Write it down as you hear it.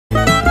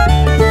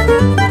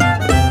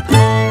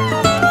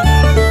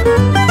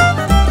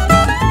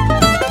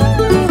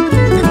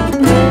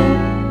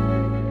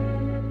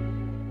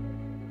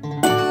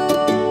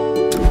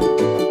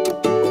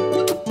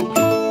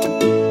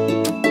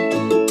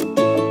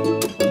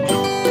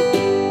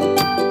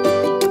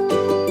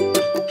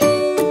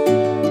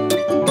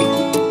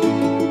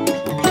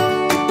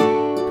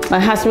My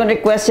husband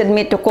requested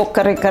me to cook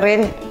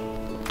kare-kare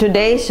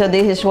today, so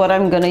this is what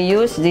I'm gonna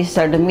use. These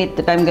are the meat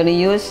that I'm gonna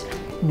use: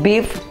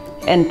 beef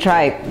and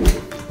tripe.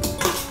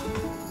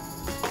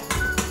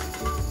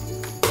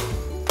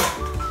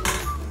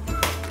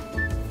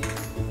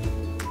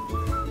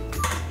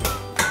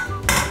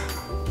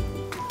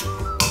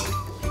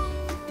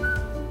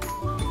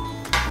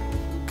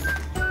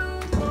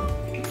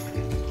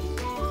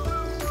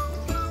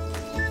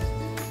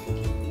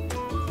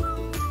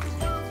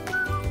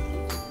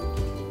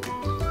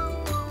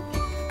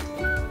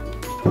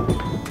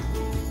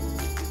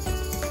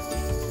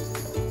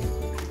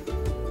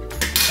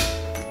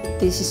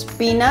 This is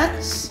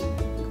peanuts.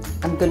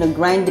 I'm gonna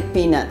grind the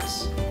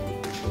peanuts.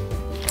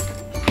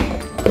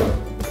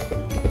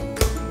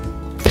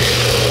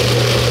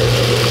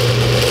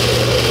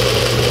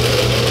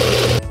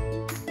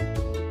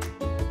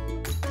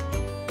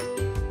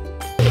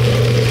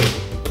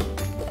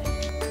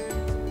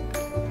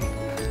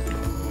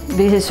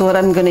 This is what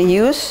I'm gonna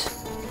use.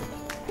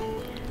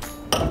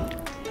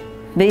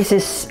 This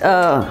is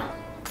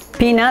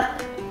peanut.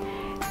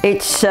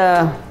 It's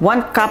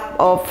 1 cup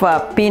of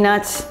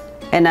peanuts,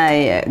 and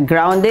I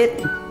ground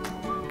it.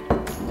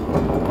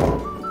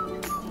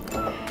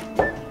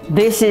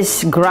 This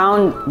is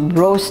ground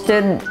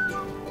roasted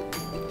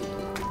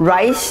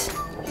rice,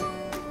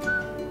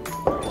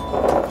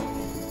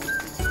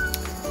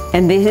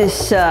 and this is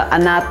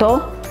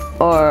anato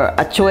or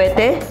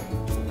achuete.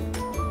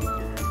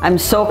 I'm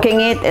soaking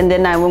it, and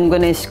then I'm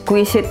gonna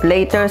squeeze it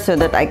later so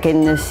that I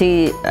can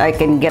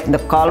get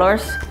the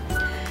colors.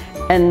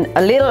 And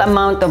a little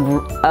amount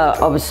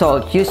of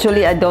salt.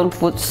 Usually I don't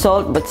put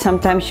salt, but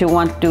sometimes you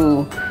want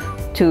to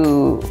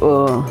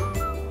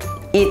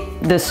eat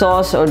the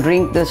sauce or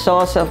drink the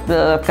sauce of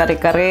the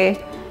kare-kare,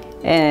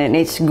 and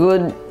it's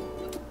good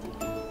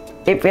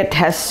if it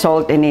has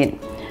salt in it.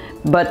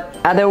 But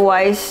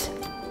otherwise,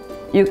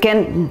 you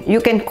can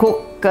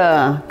cook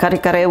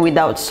kare-kare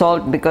without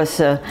salt,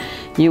 because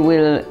you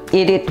will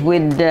eat it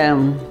with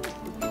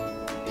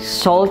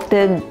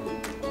salted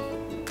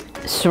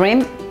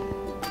shrimp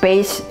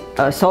paste,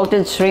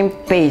 salted shrimp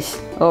paste,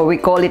 or we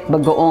call it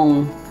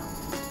bagoong.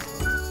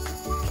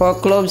 4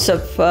 cloves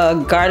of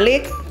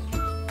garlic,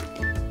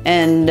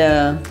 and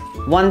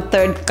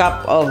 1/3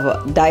 cup of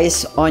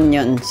diced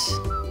onions.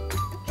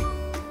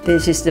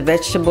 This is the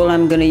vegetable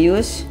I'm gonna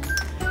use.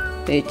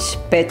 It's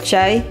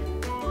pechay.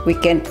 We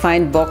can't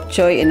find bok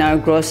choy in our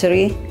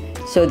grocery,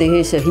 so this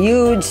is a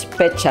huge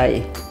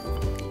pechay.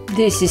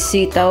 This is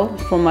sitaw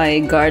from my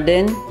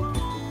garden.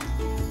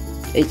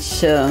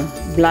 It's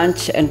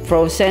blanched and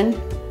frozen.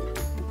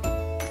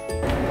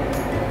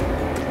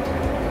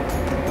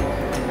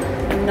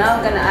 I'm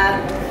now gonna add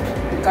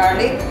the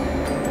garlic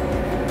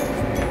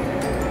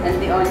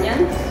and the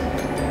onions.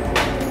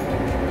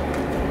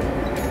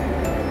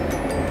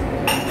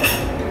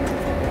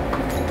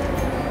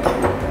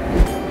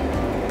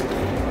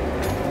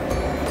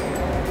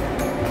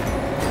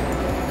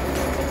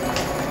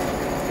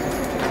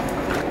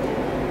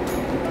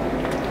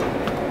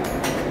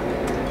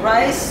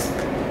 Rice.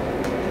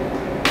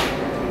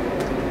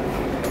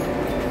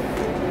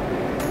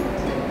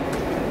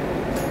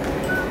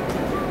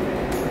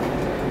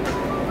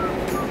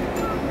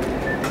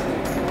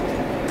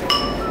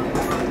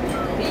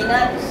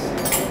 Peanuts.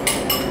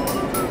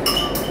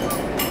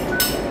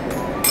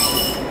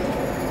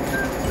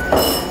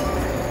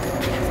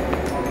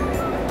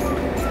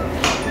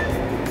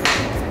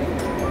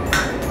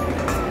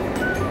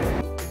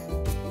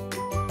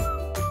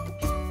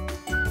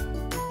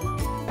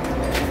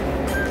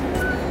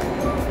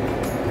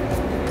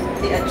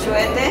 The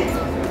achuete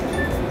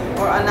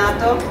or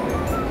anato.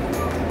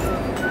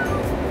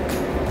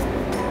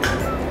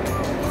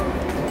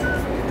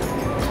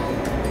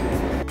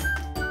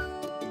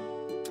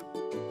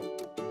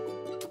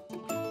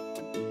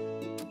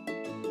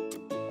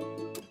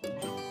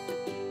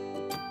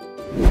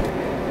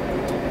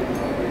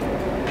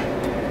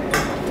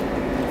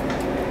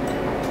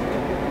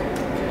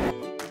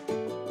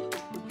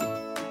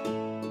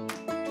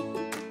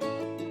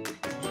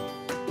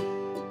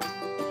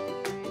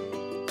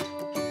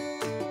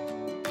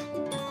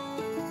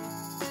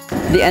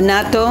 The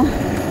anato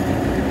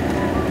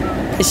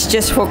is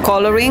just for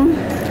coloring.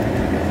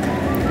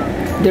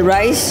 The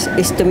rice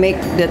is to make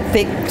the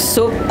thick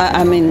soup,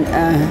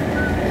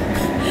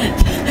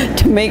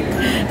 to make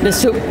the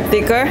soup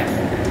thicker.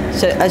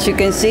 So as you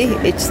can see,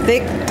 it's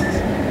thick,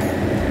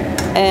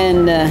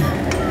 and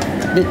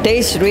the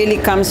taste really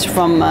comes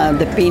from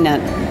the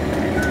peanut.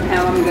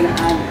 Now I'm gonna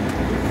add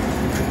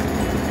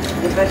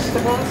the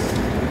vegetables.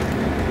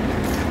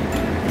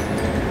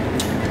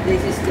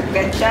 This is the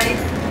pechay.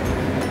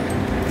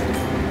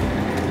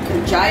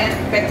 Giant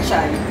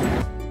pechay.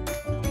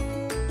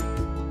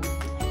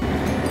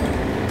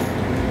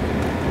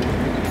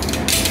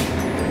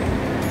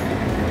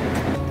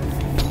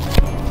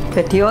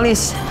 Petiole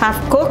is half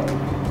cooked.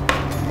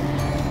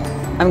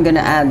 I'm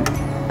gonna add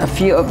a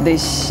few of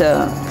this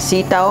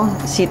sitaw.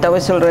 Sitaw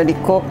is already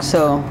cooked,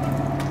 so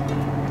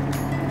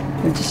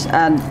we'll just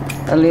add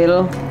a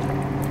little.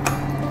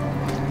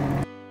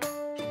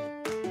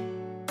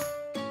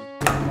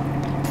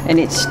 And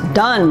it's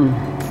done.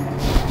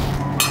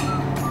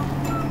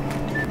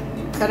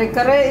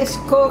 Kare-kare is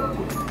cooked.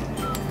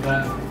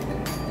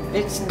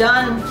 It's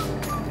done.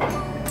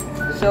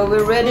 So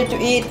we're ready to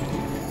eat.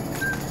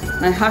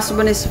 My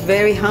husband is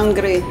very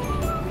hungry.